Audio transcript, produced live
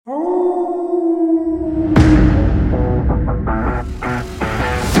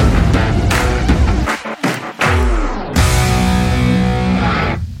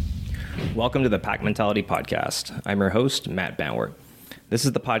Welcome to the Pack Mentality Podcast. I'm your host, Matt Banwart. This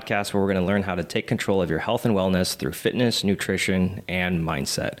is the podcast where we're going to learn how to take control of your health and wellness through fitness, nutrition, and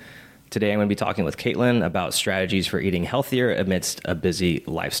mindset. Today, I'm going to be talking with Caitlin about strategies for eating healthier amidst a busy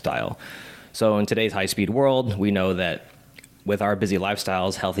lifestyle. So in today's high-speed world, we know that with our busy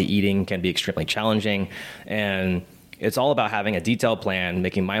lifestyles, healthy eating can be extremely challenging, and it's all about having a detailed plan,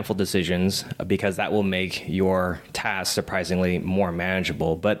 making mindful decisions, because that will make your tasks surprisingly more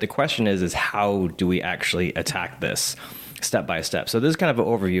manageable. But the question is how do we actually attack this step by step? So this is kind of an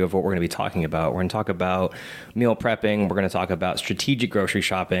overview of what we're going to be talking about. We're going to talk about meal prepping. We're going to talk about strategic grocery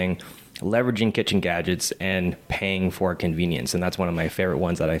shopping, leveraging kitchen gadgets, and paying for convenience. And that's one of my favorite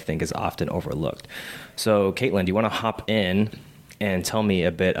ones that I think is often overlooked. So Caitlin, do you want to hop in and tell me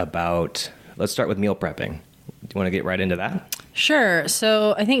a bit about, let's start with meal prepping. Do you want to get right into that? Sure.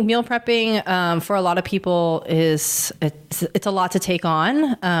 So I think meal prepping for a lot of people it's a lot to take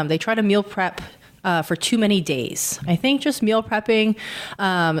on. They try to meal prep for too many days. I think just meal prepping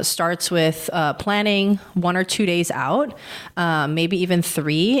starts with planning 1 or 2 days out, maybe even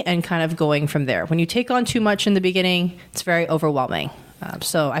 3, and kind of going from there. When you take on too much in the beginning, it's very overwhelming.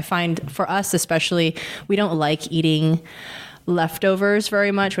 So I find for us especially, we don't like eating leftovers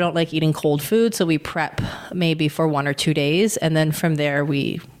very much. We don't like eating cold food. So we prep maybe for 1 or 2 days. And then from there,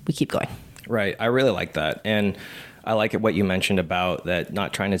 we keep going. Right. I really like that. And I like what you mentioned about that,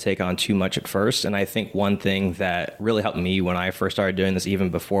 not trying to take on too much at first. And I think one thing that really helped me when I first started doing this, even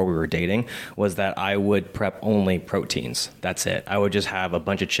before we were dating, was that I would prep only proteins. That's it. I would just have a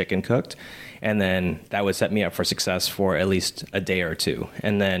bunch of chicken cooked, and then that would set me up for success for at least a day or two.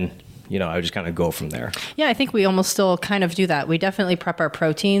 And then I would just kind of go from there. Yeah, I think we almost still kind of do that. We definitely prep our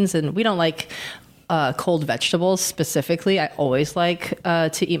proteins, and we don't like cold vegetables specifically. I always like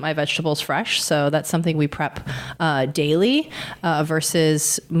to eat my vegetables fresh. So that's something we prep daily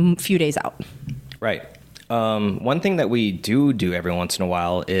versus a few days out. Right. One thing that we do every once in a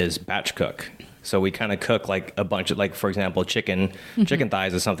while is batch cook. So we kind of cook like a bunch of, like, for example, chicken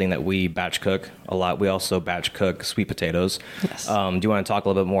thighs is something that we batch cook a lot. We also batch cook sweet potatoes. Yes. Do you want to talk a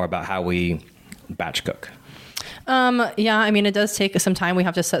little bit more about how we batch cook? Yeah, I mean, it does take some time. We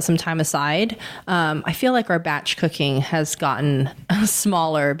have to set some time aside. I feel like our batch cooking has gotten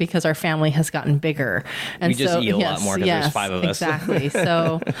smaller because our family has gotten bigger. And we just eat a lot more because there's 5 of us. Exactly.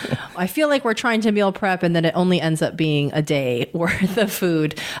 So I feel like we're trying to meal prep, and then it only ends up being a day worth of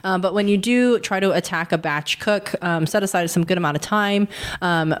food. But when you do try to attack a batch cook, set aside some good amount of time,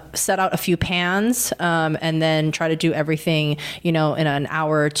 set out a few pans, and then try to do everything, in an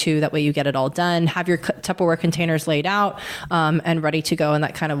hour or 2. That way you get it all done. Have your Tupperware containers laid out and ready to go, and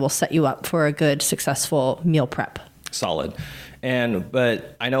that kind of will set you up for a good, successful meal prep. Solid.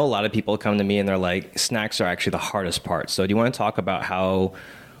 But I know a lot of people come to me and they're like, snacks are actually the hardest part. So do you want to talk about how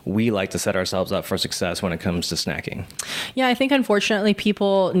we like to set ourselves up for success when it comes to snacking? Yeah, I think unfortunately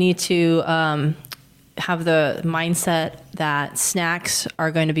people need to have the mindset that snacks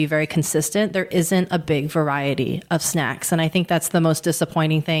are going to be very consistent. There isn't a big variety of snacks. And I think that's the most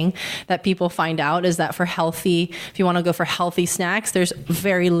disappointing thing that people find out, is that if you want to go for healthy snacks, there's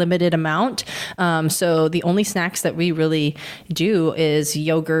very limited amount. So the only snacks that we really do is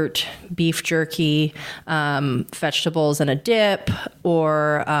yogurt, beef jerky, vegetables and a dip,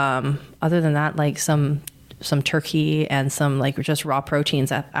 or other than that, like some turkey and some like just raw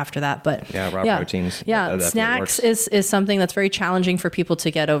proteins after that. But proteins. Yeah, snacks is something that's very challenging for people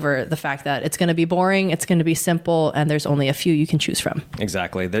to get over the fact that it's going to be boring, it's going to be simple, and there's only a few you can choose from.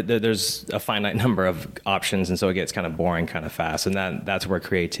 Exactly. There's a finite number of options, and so it gets kind of boring kind of fast, and that's where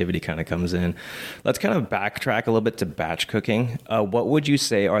creativity kind of comes in. Let's kind of backtrack a little bit to batch cooking. What would you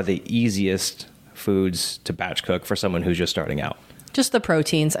say are the easiest foods to batch cook for someone who's just starting out? Just the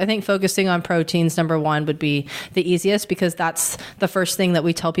proteins. I think focusing on proteins, number 1, would be the easiest, because that's the first thing that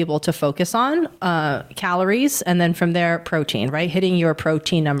we tell people to focus on, calories, and then from there, protein, right? Hitting your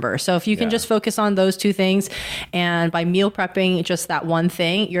protein number. So if you can just focus on those 2 things, and by meal prepping just that one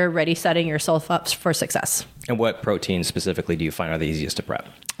thing, you're already setting yourself up for success. And what proteins specifically do you find are the easiest to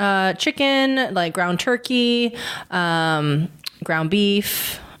prep? Chicken, like ground turkey, ground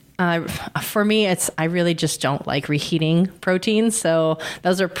beef. For me, I really just don't like reheating proteins. So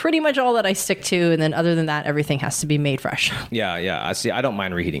those are pretty much all that I stick to. And then other than that, everything has to be made fresh. Yeah. I don't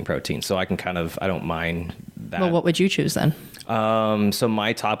mind reheating protein. So I don't mind that. Well, what would you choose then? So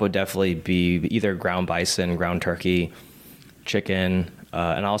my top would definitely be either ground bison, ground turkey, chicken,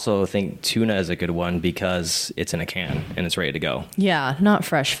 and I also think tuna is a good one because it's in a can and it's ready to go. Yeah, not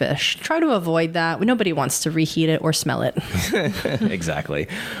fresh fish. Try to avoid that. Nobody wants to reheat it or smell it. Exactly.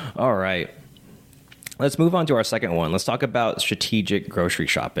 All right. Let's move on to our second one. Let's talk about strategic grocery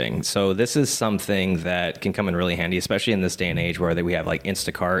shopping. So this is something that can come in really handy, especially in this day and age where we have like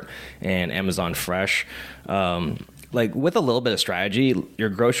Instacart and Amazon Fresh. Like with a little bit of strategy, your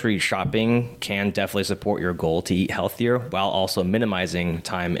grocery shopping can definitely support your goal to eat healthier while also minimizing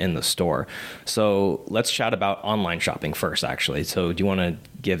time in the store. So let's chat about online shopping first, actually. So do you want to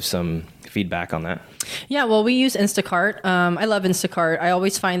give some feedback on that? Yeah, well, we use Instacart. I love Instacart. I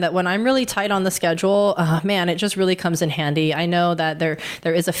always find that when I'm really tight on the schedule, man, it just really comes in handy. I know that there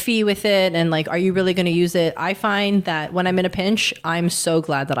is a fee with it, and like, are you really going to use it? I find that when I'm in a pinch, I'm so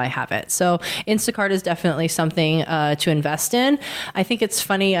glad that I have it. So Instacart is definitely something to invest in. I think it's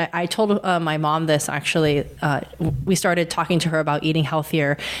funny. I told my mom this actually. We started talking to her about eating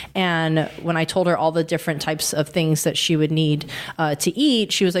healthier, and when I told her all the different types of things that she would need to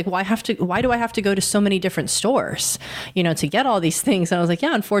eat, she was like, why do I have to go to so many different stores, to get all these things? And I was like,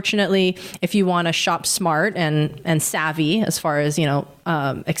 yeah, unfortunately, if you want to shop smart and savvy as far as,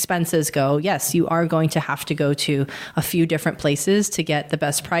 expenses go, yes, you are going to have to go to a few different places to get the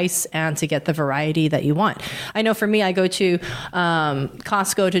best price and to get the variety that you want. I know for me, I go to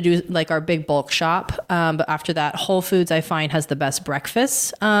Costco to do like our big bulk shop. But after that, Whole Foods I find has the best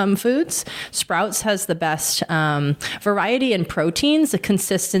breakfast foods. Sprouts has the best variety in proteins, the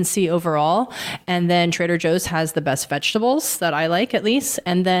consistency overall. And then Trader Joe's has the best vegetables that I like, at least.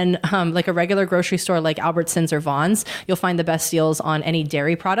 And then like a regular grocery store like Albertsons or Vaughn's, you'll find the best deals on any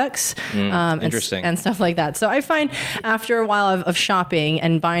dairy products Interesting. and stuff like that. So I find after a while of shopping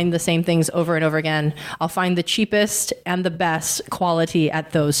and buying the same things over and over again, I'll find the cheapest and the best quality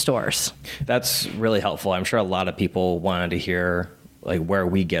at those stores. That's really helpful. I'm sure a lot of people wanted to hear like where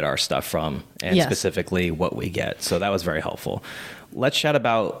we get our stuff from and Yes. specifically what we get. So that was very helpful. Let's chat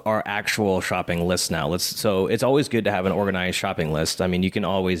about our actual shopping list now. So it's always good to have an organized shopping list. I mean, you can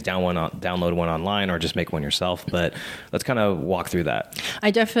always download one online or just make one yourself, but let's kind of walk through that. I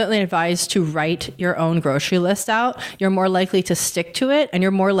definitely advise to write your own grocery list out. You're more likely to stick to it, and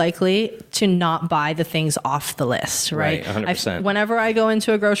you're more likely to not buy the things off the list, right? 100%. Whenever I go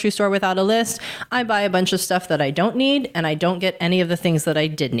into a grocery store without a list, I buy a bunch of stuff that I don't need, and I don't get any of the things that I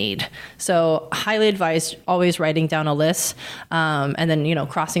did need. So highly advised always writing down a list. And then,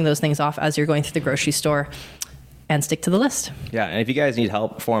 crossing those things off as you're going through the grocery store, and stick to the list. Yeah. And if you guys need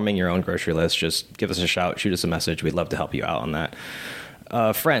help forming your own grocery list, just give us a shout, shoot us a message. We'd love to help you out on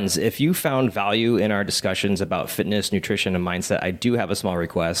that. Friends, if you found value in our discussions about fitness, nutrition, and mindset, I do have a small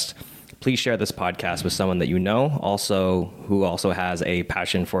request. Please share this podcast with someone that you know, who also has a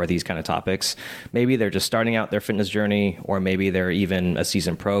passion for these kind of topics. Maybe they're just starting out their fitness journey, or maybe they're even a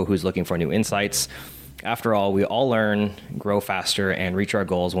seasoned pro who's looking for new insights. After all, we all learn, grow faster, and reach our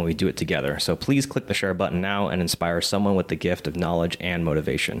goals when we do it together. So please click the share button now and inspire someone with the gift of knowledge and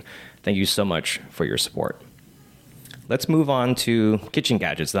motivation. Thank you so much for your support. Let's move on to kitchen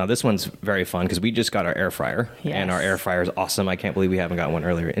gadgets. Now, this one's very fun because we just got our air fryer, Yes. and our air fryer is awesome. I can't believe we haven't got one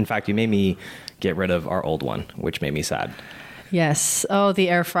earlier. In fact, you made me get rid of our old one, which made me sad. Yes. Oh, the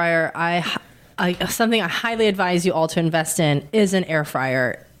air fryer. Something I highly advise you all to invest in is an air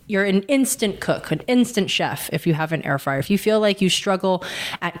fryer. You're an instant cook, an instant chef if you have an air fryer. If you feel like you struggle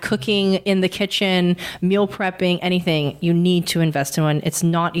at cooking in the kitchen, meal prepping, anything, you need to invest in one. It's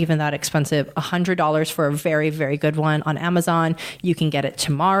not even that expensive. $100 for a very, very good one on Amazon. You can get it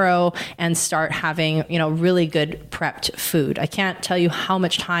tomorrow and start having, really good prepped food. I can't tell you how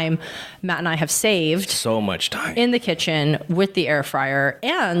much time Matt and I have saved. So much time. In the kitchen with the air fryer,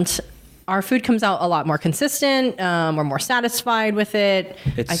 and our food comes out a lot more consistent. We're more satisfied with it.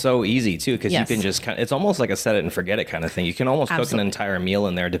 It's so easy too, because Yes. you can just it's almost like a set it and forget it kind of thing. You can almost cook an Absolutely. entire meal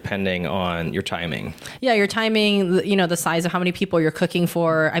in there depending on your timing. Yeah, your timing, the size of how many people you're cooking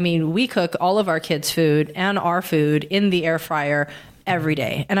for. I mean, we cook all of our kids' food and our food in the air fryer every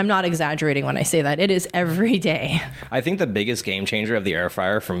day. And I'm not exaggerating when I say that. It is every day. I think the biggest game changer of the air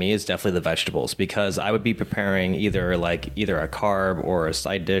fryer for me is definitely the vegetables, because I would be preparing either a carb or a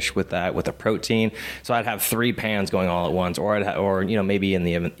side dish with a protein. So I'd have 3 pans going all at once, or maybe in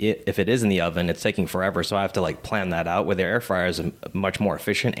the oven. If it is in the oven, it's taking forever. So I have to plan that out. With the air fryer is much more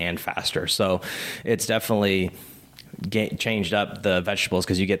efficient and faster. So it's definitely changed up the vegetables,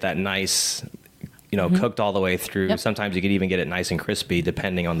 because you get that nice, cooked all the way through. Yep. Sometimes you could even get it nice and crispy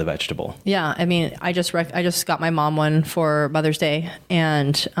depending on the vegetable. Yeah, I mean, I just got my mom one for Mother's Day,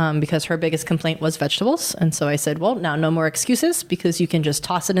 and because her biggest complaint was vegetables, and so I said, well, now no more excuses, because you can just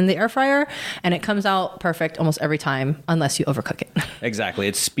toss it in the air fryer, and it comes out perfect almost every time, unless you overcook it. Exactly,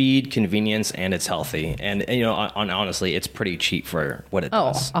 it's speed, convenience, and it's healthy, and honestly, it's pretty cheap for what it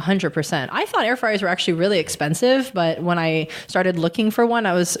Oh, does. 100%. I thought air fryers were actually really expensive, but when I started looking for one,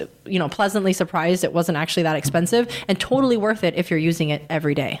 I was, pleasantly surprised realized it wasn't actually that expensive, and totally worth it if you're using it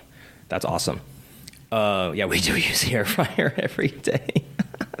every day. That's awesome. Yeah, we do use the air fryer every day.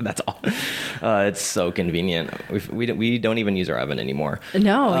 That's all. It's so convenient. We don't even use our oven anymore.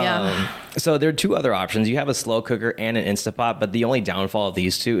 No, yeah. So there are two other options. You have a slow cooker and an Instapot, but the only downfall of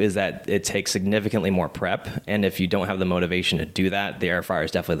these two is that it takes significantly more prep. And if you don't have the motivation to do that, the air fryer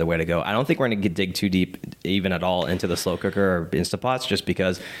is definitely the way to go. I don't think we're going to dig too deep, even at all, into the slow cooker or Instapots, just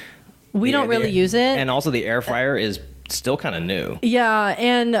because we don't really use it. And also the air fryer is still kind of new. Yeah.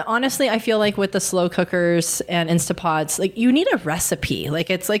 And honestly, I feel like with the slow cookers and Instapots, like you need a recipe. Like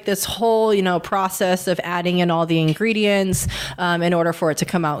it's like this whole, process of adding in all the ingredients in order for it to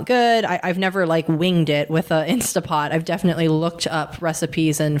come out good. I've never like winged it with an Instapot. I've definitely looked up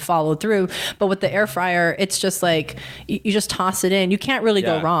recipes and followed through. But with the air fryer, it's just like you just toss it in. You can't really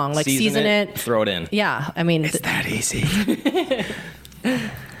go wrong. Like season it, throw it in. Yeah. I mean, it's that easy.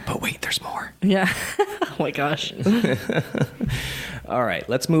 But wait, there's more. Yeah. Oh my gosh. All right,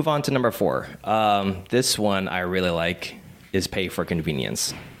 let's move on to number 4. This one I really like is pay for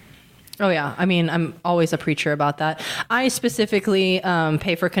convenience. Oh, yeah. I mean, I'm always a preacher about that. I specifically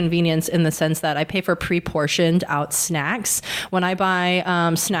pay for convenience in the sense that I pay for pre-portioned out snacks. When I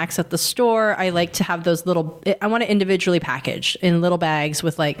buy snacks at the store, I like to have those I want it individually packaged in little bags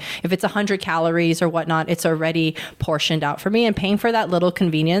with like, if it's 100 calories or whatnot, it's already portioned out for me. And paying for that little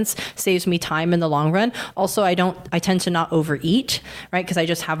convenience saves me time in the long run. Also, I tend to not overeat, right? Because I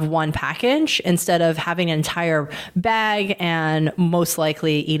just have one package instead of having an entire bag and most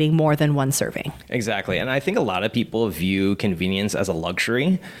likely eating more than one serving. Exactly. And I think a lot of people view convenience as a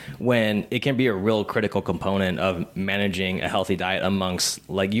luxury when it can be a real critical component of managing a healthy diet amongst,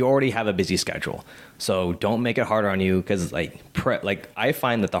 like, you already have a busy schedule. So don't make it harder on you, because prep, I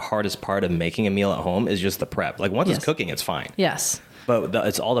find that the hardest part of making a meal at home is just the prep. Like once it's cooking, it's fine. Yes. But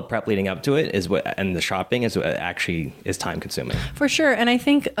it's all the prep leading up to it and the shopping is what actually is time consuming. For sure. And I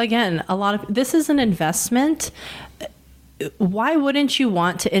think, again, this is an investment. Why wouldn't you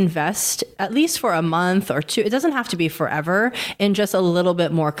want to invest at least for a month or two? It doesn't have to be forever, in just a little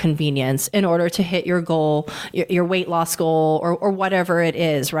bit more convenience in order to hit your goal, your weight loss goal, or whatever it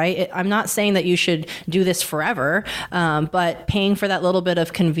is, right? I'm not saying that you should do this forever, but paying for that little bit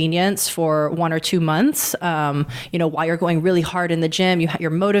of convenience for 1 or 2 months, while you're going really hard in the gym, you're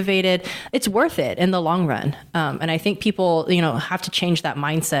motivated, it's worth it in the long run. And I think people, have to change that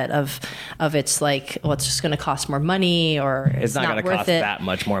mindset of it's like, well, it's just going to cost more money, or it's not going to cost that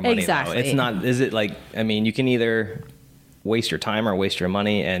much more money. Exactly. Though. It's not, is it like, I mean, you can either waste your time or waste your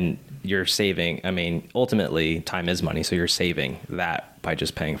money, and you're saving. I mean, ultimately time is money. So you're saving that by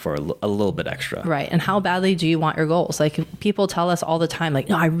just paying for a little bit extra. Right. And how badly do you want your goals? Like people tell us all the time, like,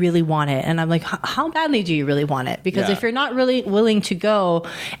 no, I really want it. And I'm like, how badly do you really want it? Because if you're not really willing to go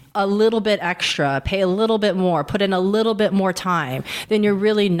a little bit extra, pay a little bit more, put in a little bit more time, then you're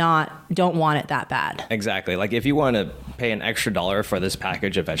really don't want it that bad. Exactly. Like if you want to pay an extra $1 for this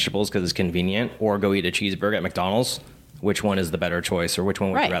package of vegetables because it's convenient, or go eat a cheeseburger at McDonald's, which one is the better choice, or which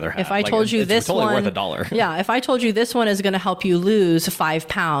one would you rather have? If I told you this totally one, worth $1. Yeah. If I told you this one is going to help you lose 5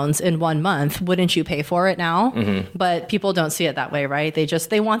 pounds in 1 month, wouldn't you pay for it now? Mm-hmm. But people don't see it that way, right?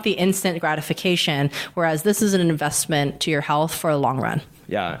 They want the instant gratification, whereas this is an investment to your health for a long run.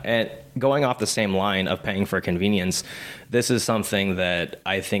 Yeah. And going off the same line of paying for convenience, this is something that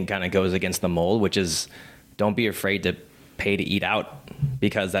I think kind of goes against the mold, which is don't be afraid to pay to eat out,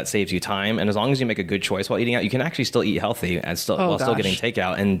 because that saves you time. And as long as you make a good choice while eating out, you can actually still eat healthy and still getting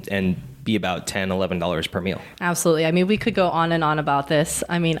takeout and be about $10, $11 per meal. Absolutely. I mean, we could go on and on about this.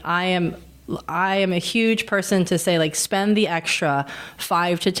 I mean, I am a huge person to say, like, spend the extra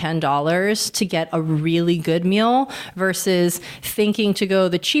 $5 to $10 to get a really good meal versus thinking to go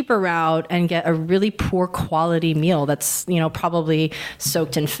the cheaper route and get a really poor quality meal that's, probably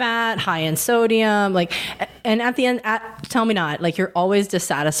soaked in fat, high in sodium, and at the end, tell me not, like, you're always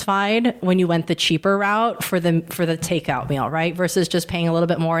dissatisfied when you went the cheaper route for the takeout meal, right? Versus just paying a little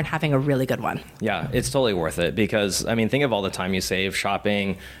bit more and having a really good one. Yeah, it's totally worth it, because I mean, think of all the time you save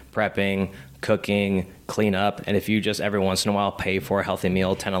shopping, prepping, cooking, clean up. And if you just every once in a while pay for a healthy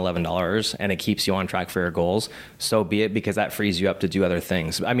meal, $10, $11, and it keeps you on track for your goals, so be it, because that frees you up to do other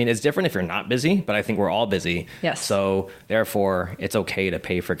things. I mean, it's different if you're not busy, but I think we're all busy. Yes. So therefore, it's okay to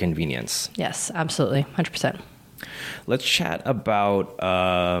pay for convenience. Yes, absolutely. 100%. Let's chat about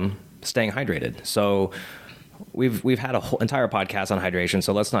staying hydrated. So we've had a whole entire podcast on hydration,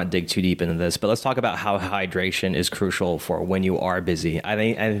 so let's not dig too deep into this, but let's talk about how hydration is crucial for when you are busy. I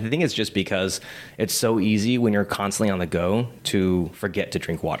think it's just because it's so easy when you're constantly on the go to forget to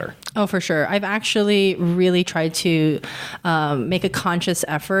drink water. Oh, for sure. I've actually really tried to make a conscious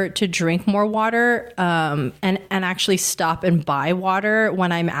effort to drink more water and actually stop and buy water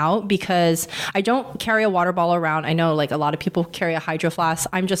when I'm out, because I don't carry a water bottle around. I know like a lot of people carry a hydro flask.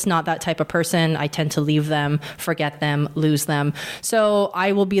 I'm just not that type of person. I tend to leave them, forget them, lose them. So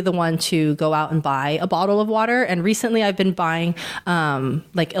I will be the one to go out and buy a bottle of water. And recently I've been buying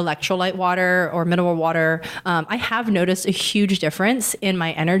like electrolyte water or mineral water. I have noticed a huge difference in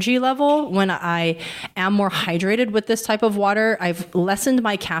my energy level when I am more hydrated with this type of water. I've lessened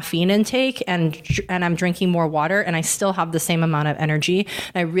my caffeine intake and I'm drinking more water, and I still have the same amount of energy.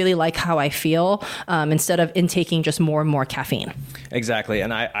 And I really like how I feel instead of intaking just more and more caffeine. Exactly.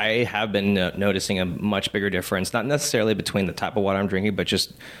 And I have been noticing a much bigger difference, not necessarily between the type of water I'm drinking, but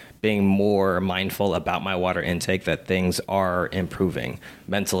just being more mindful about my water intake, that things are improving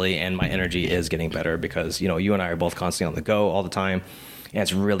mentally and my energy is getting better, because, you and I are both constantly on the go all the time. And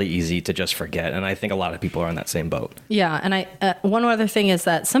it's really easy to just forget. And I think a lot of people are in that same boat. Yeah. And one other thing is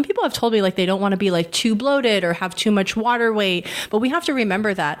that some people have told me like they don't want to be like too bloated or have too much water weight. But we have to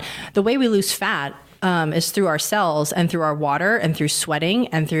remember that the way we lose fat is through our cells and through our water and through sweating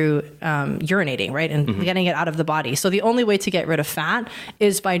and through urinating, right? And getting it out of the body. So the only way to get rid of fat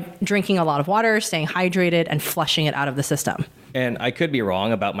is by drinking a lot of water, staying hydrated, and flushing it out of the system. And I could be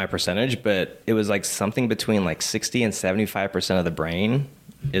wrong about my percentage, but it was like something between like 60 and 75% of the brain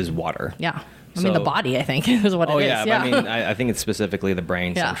is water. Yeah. I mean, the body, I think, is what it is. Oh, yeah. But I mean, I think it's specifically the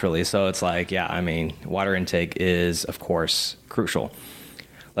brain centrally. So it's like, water intake is, of course, crucial.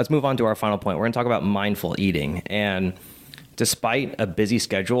 Let's move on to our final point. We're going to talk about mindful eating. And despite a busy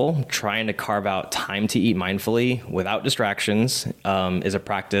schedule, trying to carve out time to eat mindfully without distractions is a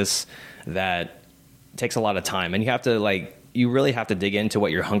practice that takes a lot of time. And you really have to dig into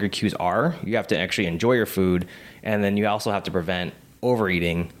what your hunger cues are. You have to actually enjoy your food. And then you also have to prevent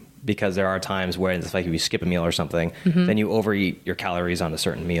overeating, because there are times where it's like if you skip a meal or something, then you overeat your calories on a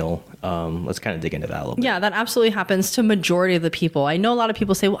certain meal. Let's kind of dig into that a little bit. Yeah, that absolutely happens to majority of the people. I know a lot of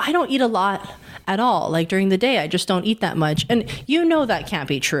people say, well, I don't eat a lot at all. Like during the day, I just don't eat that much. And that can't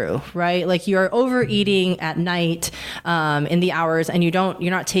be true, right? Like you're overeating at night in the hours, and you're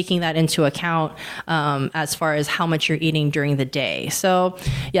not taking that into account as far as how much you're eating during the day. So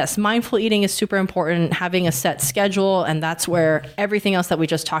yes, mindful eating is super important, having a set schedule. And that's where everything else that we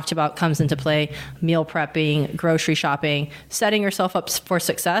just talked about comes into play. Meal prepping, grocery shopping, setting yourself up for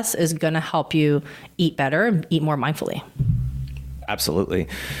success is going to help you eat better and eat more mindfully. Absolutely.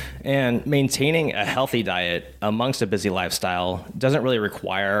 And maintaining a healthy diet amongst a busy lifestyle doesn't really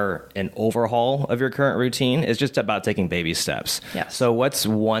require an overhaul of your current routine. It's just about taking baby steps. Yes. So what's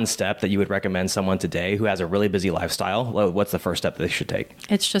one step that you would recommend someone today who has a really busy lifestyle? What's the first step that they should take?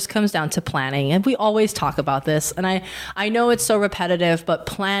 It just comes down to planning. And we always talk about this. And I know it's so repetitive, but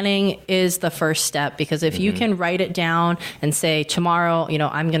planning is the first step, because if you can write it down and say, tomorrow,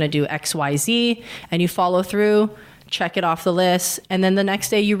 I'm going to do X, Y, Z, and you follow through, check it off the list, and then the next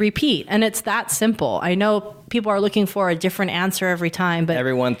day you repeat. And it's that simple. I know people are looking for a different answer every time, but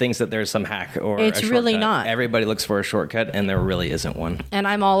everyone thinks that there's some hack or it's a shortcut. really not. Everybody looks for a shortcut, and there really isn't one. And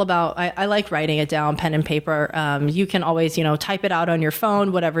I'm all about, I like writing it down, pen and paper. You can always, type it out on your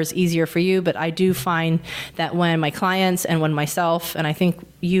phone, whatever's easier for you. But I do find that when my clients and when myself, and I think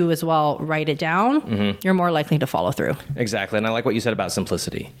you as well, write it down, you're more likely to follow through. Exactly. And I like what you said about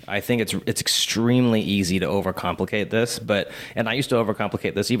simplicity. I think it's extremely easy to overcomplicate this, and I used to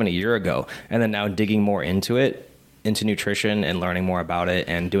overcomplicate this even a year ago. And then now digging more into nutrition and learning more about it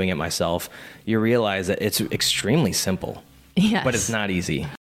and doing it myself, you realize that it's extremely simple. Yes. But it's not easy.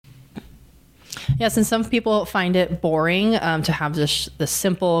 Yes, and some people find it boring to have the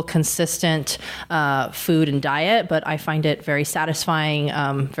simple, consistent food and diet, but I find it very satisfying,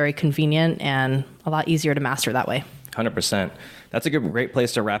 very convenient, and a lot easier to master that way. 100%. That's a great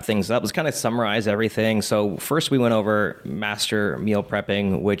place to wrap things up. Let's kind of summarize everything. So first we went over master meal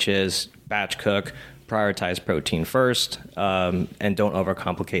prepping, which is batch cook, prioritize protein first, and don't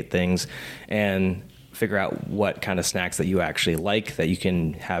overcomplicate things, and figure out what kind of snacks that you actually like that you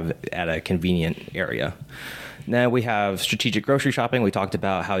can have at a convenient area. Now we have strategic grocery shopping. We talked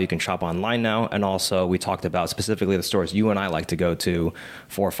about how you can shop online now, and also we talked about specifically the stores you and I like to go to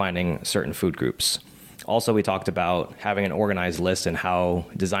for finding certain food groups. Also, we talked about having an organized list and how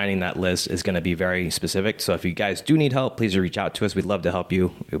designing that list is going to be very specific. So if you guys do need help, please reach out to us. We'd love to help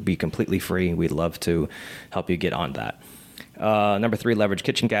you. It would be completely free. We'd love to help you get on that. Number 3, leverage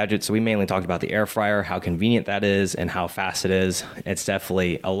kitchen gadgets. So we mainly talked about the air fryer, how convenient that is and how fast it is. It's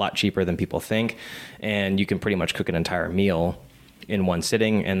definitely a lot cheaper than people think. And you can pretty much cook an entire meal in one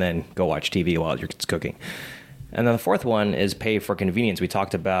sitting and then go watch TV while you're cooking. And then the 4th one is pay for convenience. We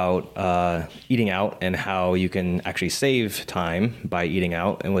talked about eating out and how you can actually save time by eating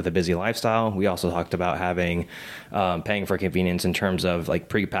out and with a busy lifestyle. We also talked about having paying for convenience in terms of like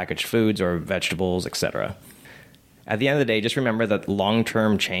prepackaged foods or vegetables, etc. At the end of the day, just remember that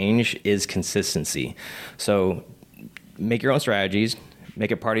long-term change is consistency. So make your own strategies,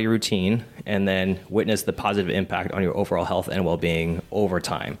 make it part of your routine, and then witness the positive impact on your overall health and well-being over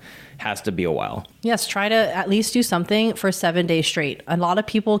time. Has to be a while. Yes, try to at least do something for 7 days straight. A lot of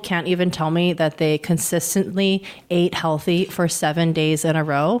people can't even tell me that they consistently ate healthy for 7 days in a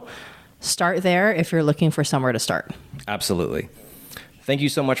row. Start there if you're looking for somewhere to start. Absolutely. Thank you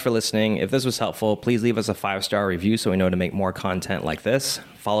so much for listening. If this was helpful, please leave us a 5-star review so we know to make more content like this.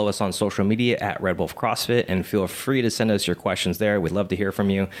 Follow us on social media at Red Wolf CrossFit and feel free to send us your questions there. We'd love to hear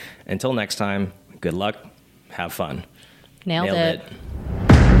from you. Until next time, good luck. Have fun. Nailed it. it.